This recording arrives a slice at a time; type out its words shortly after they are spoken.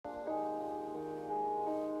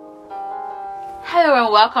Hello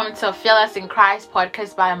and welcome to Fearless in Christ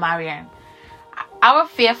podcast by Marian. Our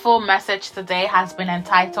fearful message today has been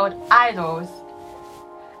entitled Idols,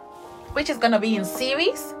 which is going to be in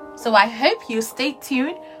series. So I hope you stay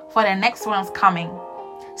tuned for the next one's coming.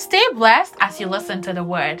 Stay blessed as you listen to the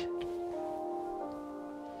word.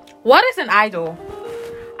 What is an idol?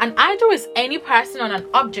 An idol is any person or an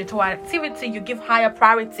object or activity you give higher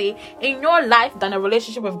priority in your life than a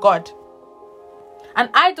relationship with God. An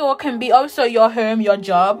idol can be also your home, your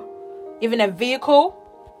job, even a vehicle,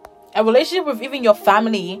 a relationship with even your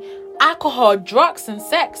family, alcohol, drugs, and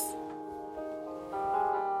sex.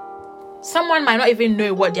 Someone might not even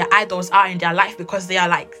know what their idols are in their life because they are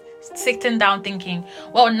like sitting down thinking,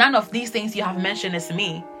 well, none of these things you have mentioned is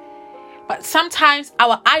me. But sometimes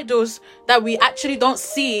our idols that we actually don't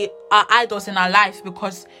see are idols in our life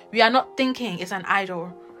because we are not thinking it's an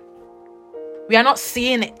idol. We are not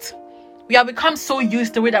seeing it. We have become so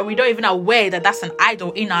used to it that we don't even aware that that's an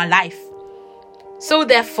idol in our life. So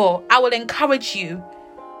therefore, I will encourage you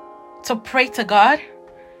to pray to God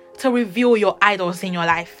to reveal your idols in your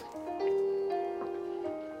life.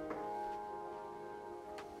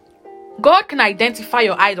 God can identify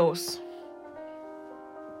your idols.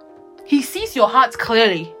 He sees your heart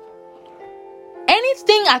clearly.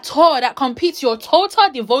 Anything at all that competes your total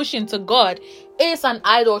devotion to God is an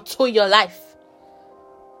idol to your life.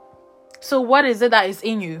 So what is it that is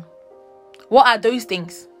in you? What are those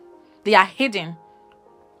things? They are hidden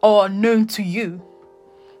or known to you.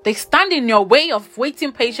 They stand in your way of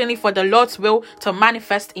waiting patiently for the Lord's will to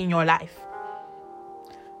manifest in your life.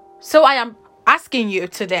 So I am asking you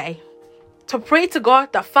today to pray to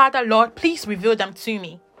God that, Father, Lord, please reveal them to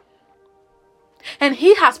me. And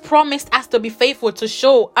He has promised us to be faithful to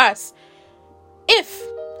show us if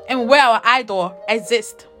and where our idol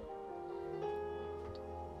exists.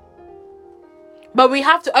 But we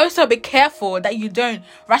have to also be careful that you don't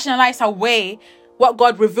rationalize away what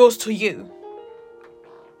God reveals to you.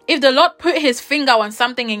 If the Lord put His finger on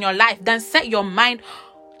something in your life, then set your mind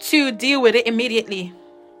to deal with it immediately.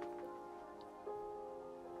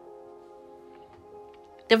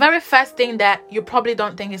 The very first thing that you probably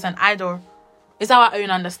don't think is an idol is our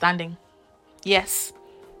own understanding. Yes.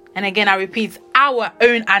 And again, I repeat, our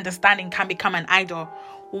own understanding can become an idol.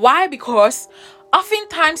 Why? Because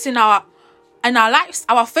oftentimes in our lives,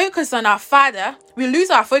 our focus on our Father, we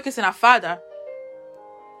lose our focus on our Father.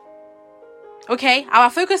 Okay?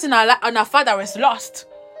 Our focus on our Father is lost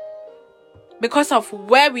because of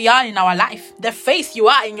where we are in our life, the phase you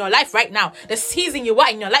are in your life right now, the season you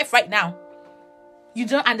are in your life right now. You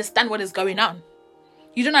don't understand what is going on.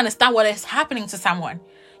 You don't understand what is happening to someone.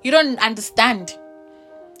 You don't understand.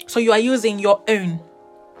 So you are using your own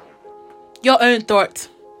thought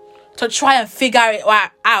to try and figure it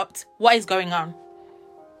out what is going on.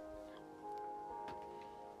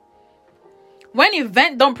 When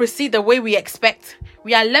events don't proceed the way we expect,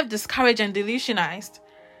 we are left discouraged and delusionized.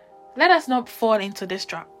 Let us not fall into this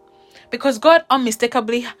trap. Because God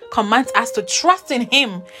unmistakably commands us to trust in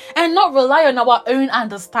Him and not rely on our own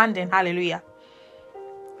understanding. Hallelujah.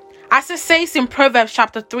 As it says in Proverbs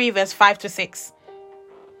chapter 3 verse 5 to 6.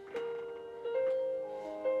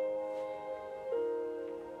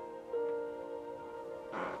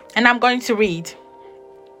 And I'm going to read.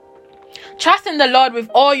 Trust in the Lord with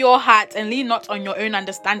all your heart and lean not on your own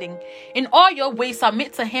understanding. In all your ways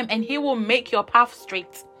submit to Him and He will make your path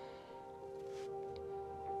straight.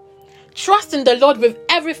 Trust in the Lord with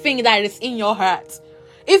everything that is in your heart.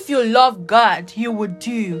 If you love God, you will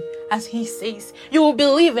do as He says. You will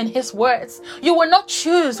believe in His words. You will not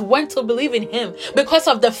choose when to believe in Him because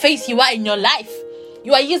of the phase you are in your life.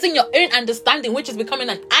 You are using your own understanding, which is becoming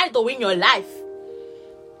an idol in your life.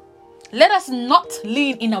 Let us not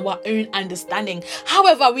lean in our own understanding.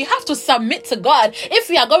 However, we have to submit to God. If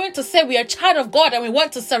we are going to say we are a child of God and we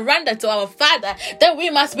want to surrender to our Father, then we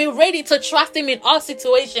must be ready to trust Him in all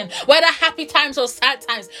situations, whether happy times or sad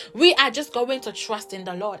times. We are just going to trust in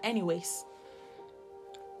the Lord anyways.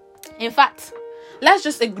 In fact, let's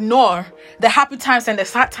just ignore the happy times and the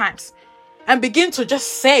sad times and begin to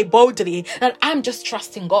just say boldly that I'm just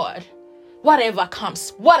trusting God. Whatever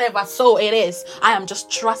comes, whatever so it is, I am just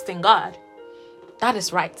trusting God. That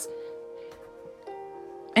is right.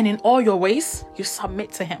 And in all your ways, you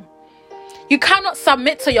submit to Him. You cannot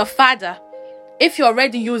submit to your Father if you're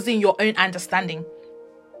already using your own understanding.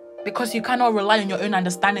 Because you cannot rely on your own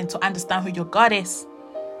understanding to understand who your God is.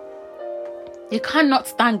 You cannot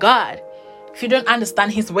stand God if you don't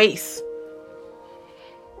understand His ways.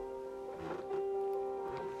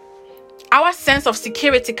 Our sense of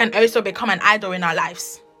security can also become an idol in our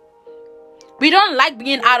lives. We don't like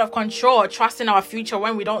being out of control or trusting our future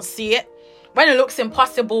when we don't see it. When it looks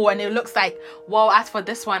impossible and it looks like, well, as for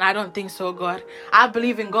this one, I don't think so, God. I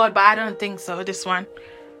believe in God, but I don't think so, this one.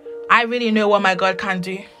 I really know what my God can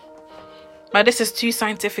do. But this is too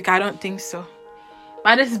scientific, I don't think so.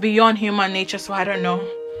 But this is beyond human nature, so I don't know.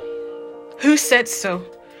 Who said so?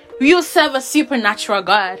 You serve a supernatural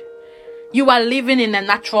God. You are living in a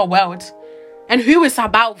natural world. And who is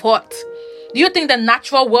about what? Do you think the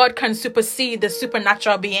natural world can supersede the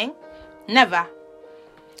supernatural being? Never.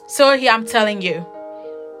 So here I'm telling you,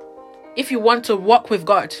 if you want to walk with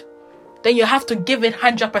God, then you have to give it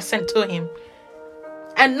 100% to Him.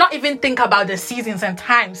 And not even think about the seasons and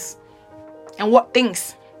times and what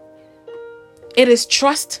things. It is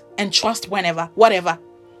trust and trust whatever.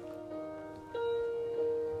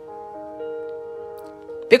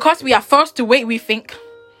 Because we are forced to wait, we think.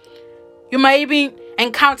 You might even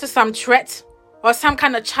encounter some threat or some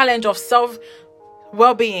kind of challenge of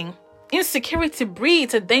self-well-being. Insecurity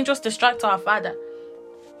breeds a dangerous distractor, our Father.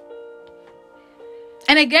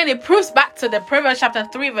 And again, it proves back to the Proverbs chapter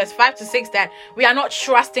 3, verse 5 to 6 that we are not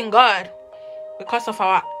trusting God because of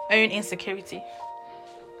our own insecurity.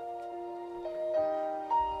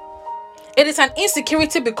 It is an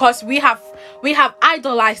insecurity because we have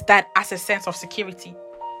idolized that as a sense of security.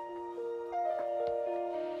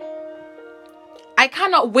 I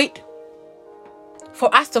cannot wait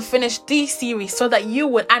for us to finish this series so that you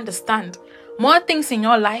would understand more things in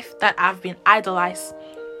your life that have been idolized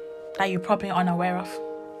that you're probably unaware of.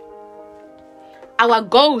 Our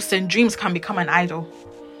goals and dreams can become an idol.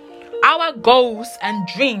 Our goals and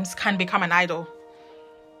dreams can become an idol.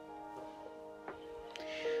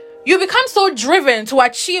 You become so driven to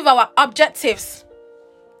achieve our objectives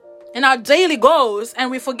and our daily goals,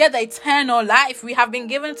 and we forget the eternal life we have been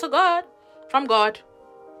given to God, from God.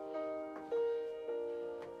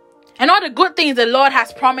 And all the good things the Lord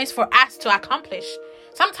has promised for us to accomplish.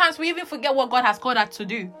 Sometimes we even forget what God has called us to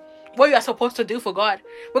do. What you are supposed to do for God.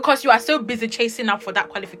 Because you are so busy chasing up for that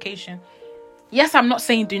qualification. Yes, I'm not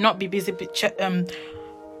saying do not be busy, getting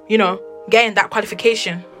that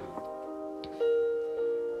qualification.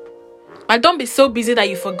 But don't be so busy that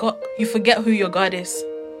you forget who your God is.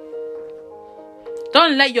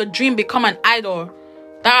 Don't let your dream become an idol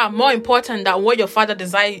that are more important than what your Father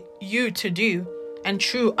desires you to do and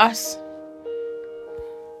through us.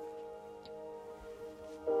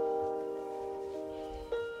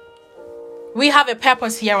 We have a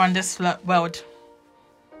purpose here on this world.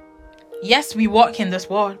 Yes, we walk in this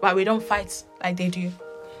world, but we don't fight like they do.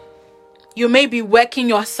 You may be working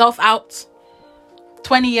yourself out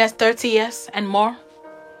 20 years, 30 years and more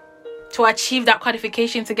to achieve that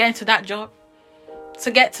qualification, to get into that job,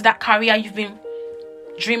 to get to that career you've been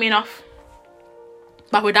dreaming of.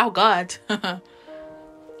 But without God,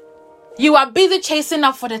 you are busy chasing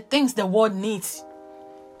up for the things the world needs.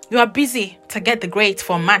 You are busy to get the grades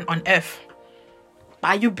for man on earth. But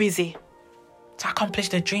are you busy to accomplish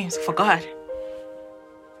the dreams for God?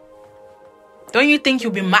 Don't you think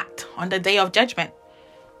you'll be marked on the day of judgment?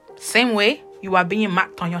 Same way you are being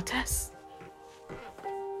marked on your tests.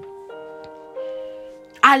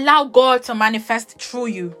 Allow God to manifest through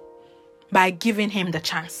you by giving Him the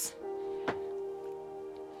chance.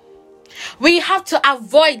 We have to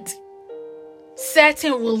avoid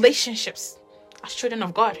certain relationships as children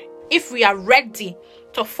of God. If we are ready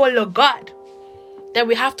to follow God, then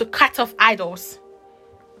we have to cut off idols.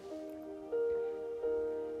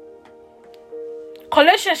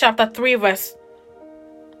 Colossians chapter 3 verse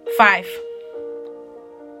 5.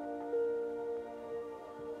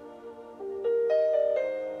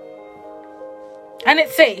 And it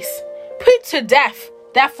says, put to death,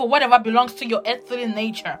 therefore, whatever belongs to your earthly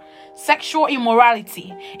nature: sexual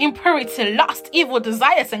immorality, impurity, lust, evil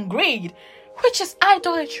desires, and greed, which is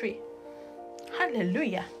idolatry.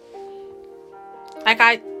 Hallelujah. Like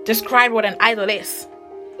I described what an idol is.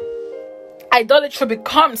 Idolatry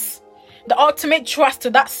becomes the ultimate trust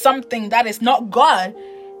to that something that is not God.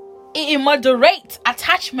 It immoderate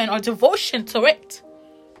attachment or devotion to it.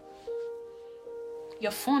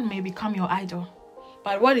 Your phone may become your idol.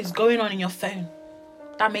 But what is going on in your phone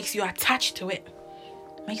that makes you attached to it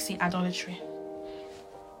makes it idolatry.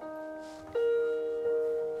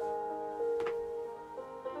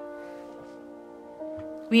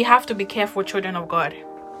 We have to be careful, children of God.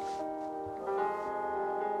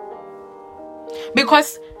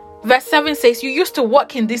 Because verse 7 says, you used to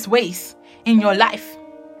walk in these ways in your life.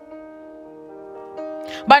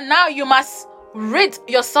 But now you must rid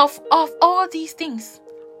yourself of all these things: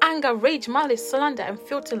 anger, rage, malice, slander, and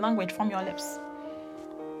filthy language from your lips.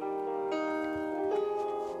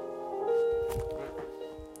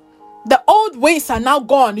 The old ways are now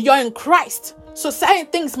gone. You're in Christ. So certain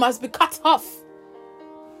things must be cut off.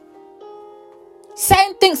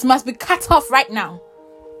 Certain things must be cut off right now.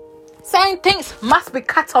 Certain things must be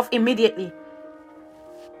cut off immediately.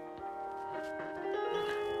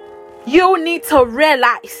 You need to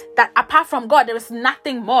realize that apart from God, there is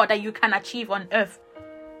nothing more that you can achieve on earth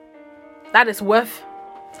that is worth.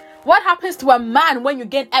 What happens to a man when you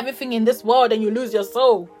gain everything in this world and you lose your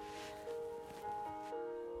soul?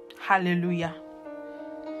 Hallelujah.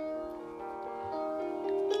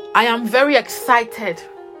 I am very excited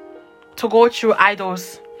to go through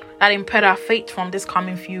idols that impede our faith from this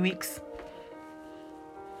coming few weeks.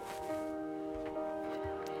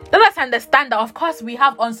 Let us understand that, of course, we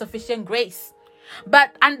have insufficient grace.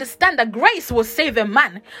 But understand that grace will save a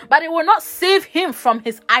man, but it will not save him from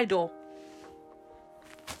his idol.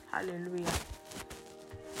 Hallelujah.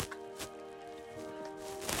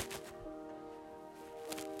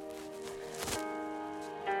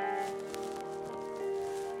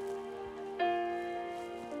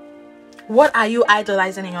 What are you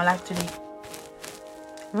idolizing in your life today?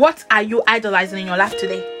 What are you idolizing in your life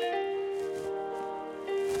today?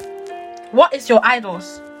 What is your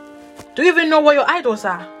idols? Do you even know what your idols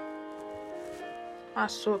are?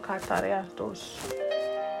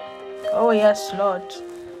 Oh yes, Lord.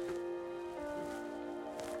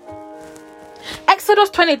 Exodus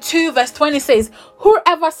 22 verse 20 says,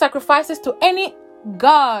 whoever sacrifices to any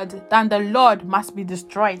god than the Lord must be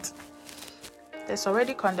destroyed. There's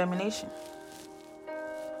already condemnation.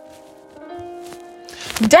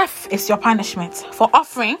 Death is your punishment for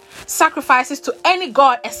offering sacrifices to any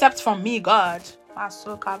god except from me, God. Yes,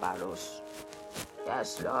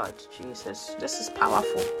 Lord Jesus. This is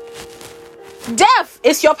powerful. Death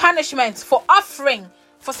is your punishment for offering,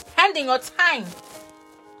 for spending your time,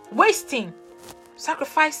 wasting,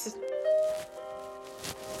 sacrificing,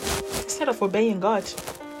 instead of obeying God.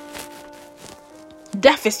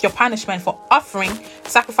 Death is your punishment for offering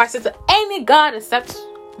sacrifices to any god except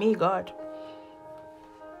me, God.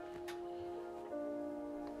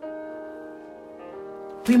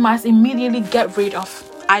 We must immediately get rid of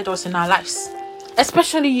idols in our lives,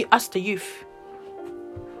 especially us, the youth.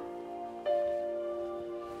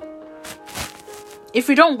 If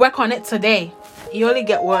we don't work on it today, it only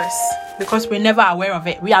gets worse because we're never aware of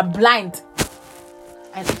it. We are blind.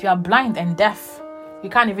 And if you are blind and deaf, you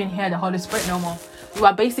can't even hear the Holy Spirit no more. You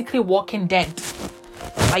are basically walking dead.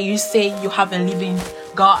 But you say you have a living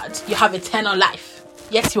God. You have eternal life.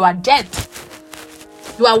 Yes, you are dead.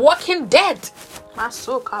 You are walking dead. You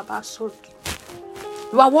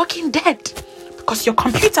are walking dead because your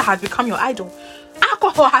computer has become your idol.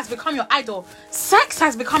 Alcohol has become your idol. Sex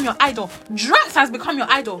has become your idol. Drugs has become your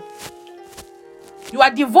idol. You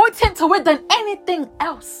are devoted to it than anything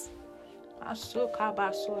else.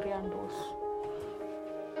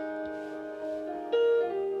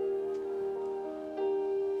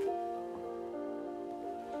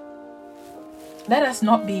 Let us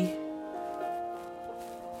not be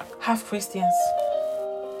half Christians.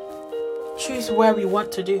 Choose where we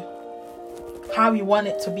want to do, how we want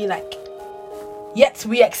it to be like. Yet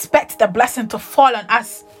we expect the blessing to fall on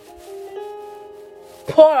us,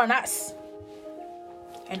 pour on us,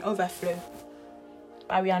 and overflow.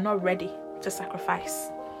 But we are not ready to sacrifice.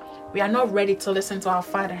 We are not ready to listen to our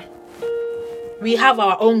Father. We have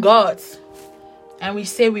our own gods, and we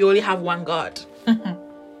say we only have one God.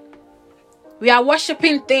 We are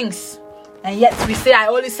worshiping things, and yet we say I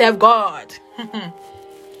only serve God.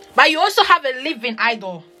 But you also have a living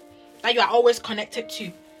idol that you are always connected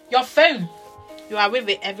to. Your phone. You are with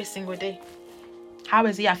it every single day. How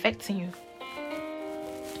is it affecting you?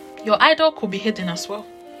 Your idol could be hidden as well.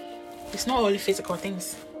 It's not only physical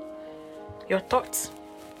things. Your thoughts.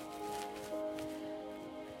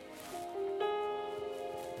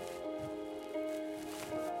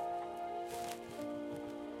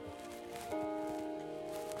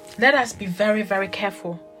 Let us be very, very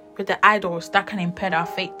careful with the idols that can impede our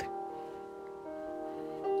faith.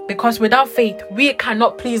 Because without faith, we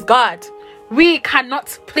cannot please God. We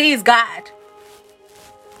cannot please God.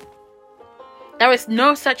 There is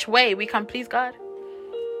no such way we can please God.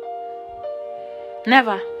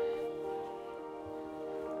 Never.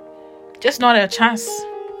 Just not a chance.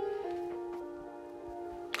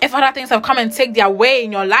 If other things have come and take their way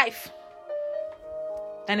in your life,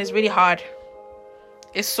 then it's really hard.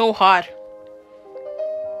 It's so hard.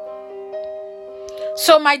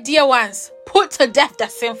 So my dear ones, put to death the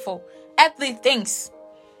sinful, earthly things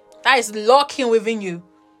that is lurking within you.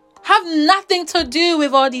 Have nothing to do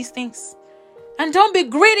with all these things. And don't be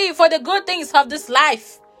greedy for the good things of this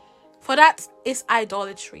life, for that is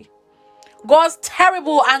idolatry. God's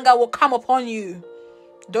terrible anger will come upon you.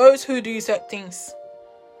 those who do certain things.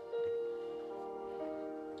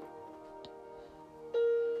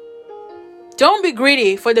 Don't be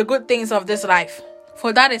greedy for the good things of this life,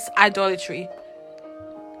 for that is idolatry.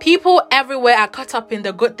 People everywhere are caught up in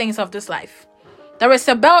the good things of this life. There is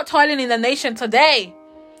a bell tolling in the nation today,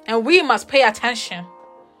 and we must pay attention.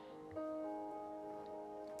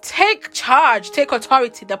 Take charge, take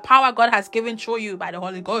authority, the power God has given through you by the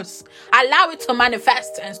Holy Ghost. Allow it to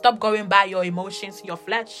manifest and stop going by your emotions, your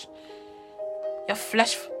flesh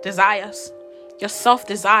desires, your self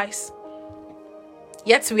desires.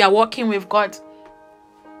 Yet we are walking with God,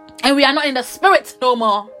 and we are not in the spirit no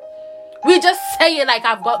more. We just say it like,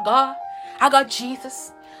 I've got God, I got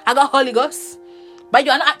Jesus, I got Holy Ghost, but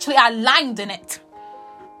you are not actually aligned in it.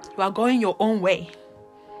 You are going your own way.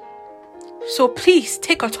 So please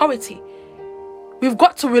take authority. We've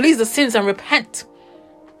got to release the sins and repent,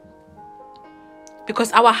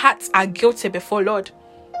 because our hearts are guilty before Lord.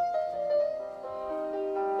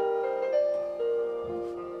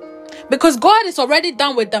 Because God is already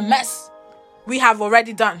done with the mess we have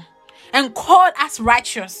already done and called us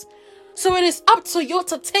righteous. So it is up to you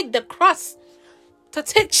to take the cross, to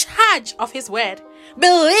take charge of his word.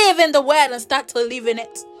 Believe in the word and start to live in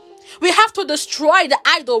it. We have to destroy the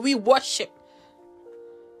idol we worship.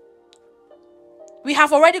 We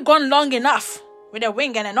have already gone long enough with a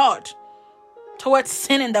wink and a nod towards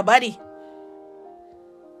sin in the body.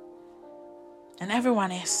 And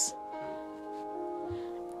everyone is.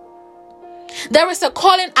 There is a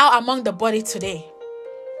calling out among the body today.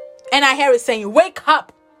 And I hear it saying, wake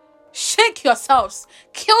up, shake yourselves,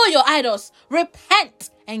 kill your idols,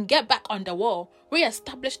 repent, and get back on the wall.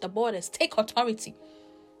 Re-establish the borders, take authority.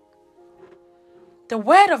 The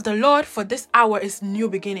word of the Lord for this hour is new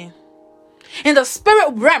beginning. In the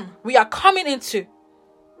spirit realm, we are coming into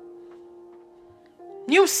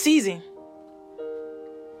new season.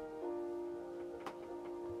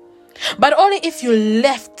 But only if you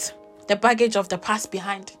left the baggage of the past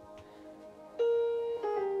behind.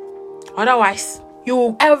 Otherwise,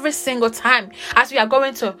 every single time as we are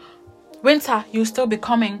going to winter, you will still be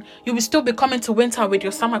coming to winter with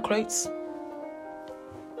your summer clothes.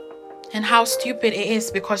 And how stupid it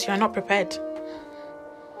is, because you are not prepared.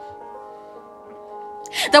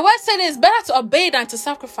 The word said it is better to obey than to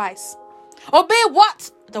sacrifice. Obey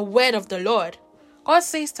what? The word of the Lord. God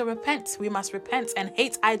says to repent. We must repent and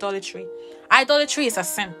hate idolatry. Idolatry is a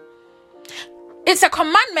sin. It's a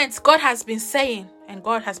commandment God has been saying, and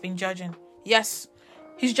God has been judging. Yes,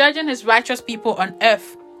 he's judging his righteous people on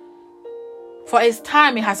earth. For his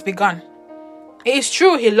time it has begun. It is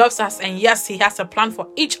true he loves us, and yes, he has a plan for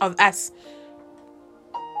each of us.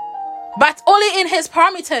 But only in his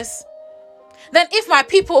parameters. Then if my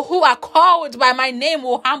people who are called by my name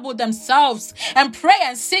will humble themselves and pray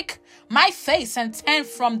and seek my face and turn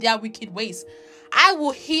from their wicked ways, I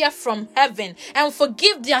will hear from heaven and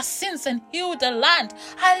forgive their sins and heal the land.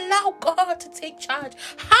 Allow God to take charge.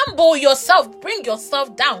 Humble yourself. Bring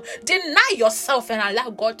yourself down. Deny yourself and allow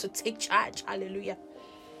God to take charge. Hallelujah.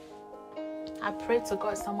 I pray to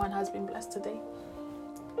God someone has been blessed today.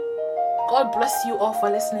 God bless you all for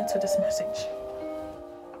listening to this message.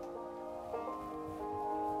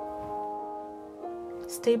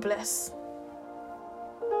 Stay blessed.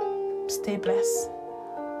 Stay blessed.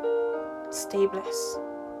 Stay blessed.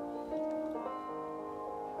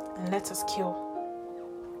 And let us kill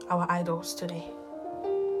our idols today.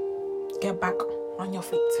 Get back on your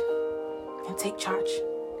feet and take charge.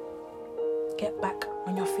 Get back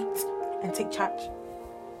on your feet and take charge.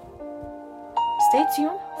 Stay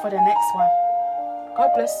tuned for the next one.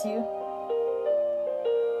 God bless you.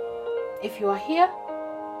 If you are here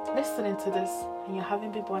listening to this and you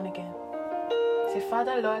haven't been born again, say,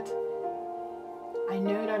 Father Lord, I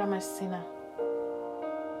know that I'm a sinner.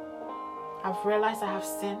 I've realized I have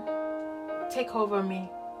sinned. Take over me.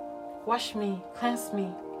 Wash me. Cleanse me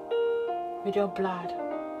with your blood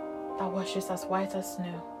that washes as white as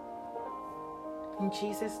snow. In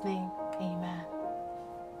Jesus' name, amen.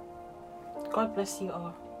 God bless you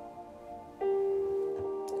all.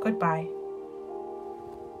 Goodbye.